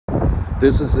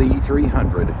This is the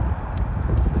E300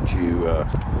 that you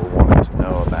were wanting to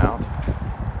know about.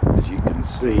 As you can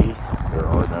see, there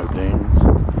are no dings,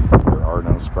 there are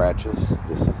no scratches.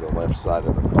 This is the left side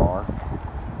of the car,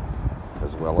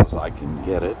 as well as I can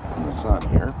get it in the sun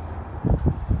here.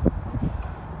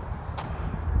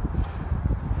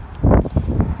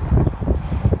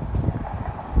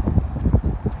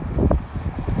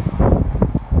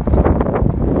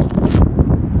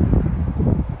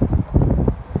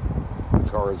 The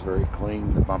car is very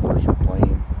clean, the bumpers are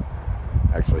clean.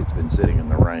 Actually, it's been sitting in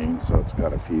the rain, so it's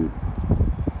got a few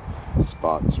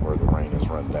spots where the rain has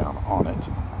run down on it.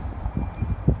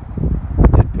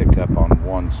 I did pick up on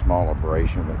one small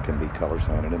abrasion that can be color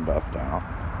sanded and buffed out.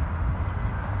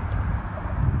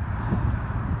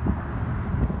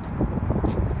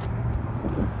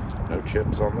 No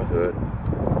chips on the hood.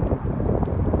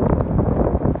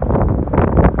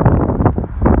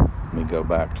 Let me go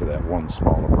back to that one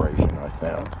small abrasion I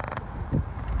found.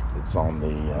 It's on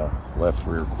the left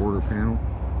rear quarter panel,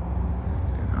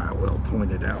 and I will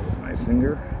point it out with my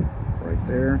finger right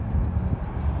there.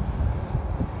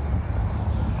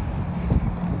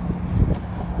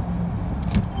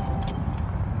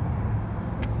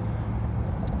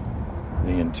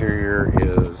 The interior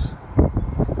is,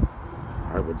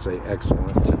 I would say,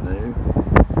 excellent to new.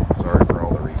 Sorry for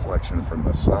all the reflection from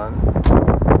the sun.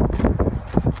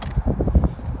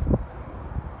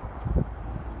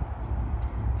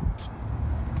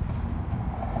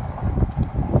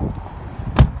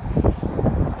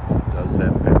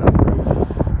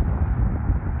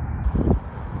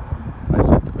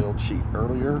 Sheet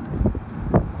earlier.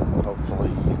 Hopefully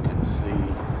you can see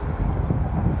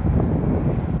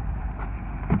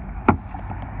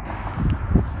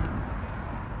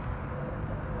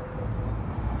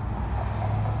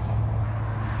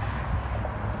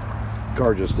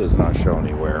car just does not show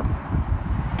anywhere.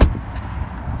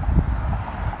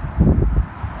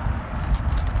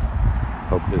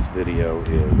 Hope this video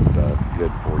is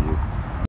good for you.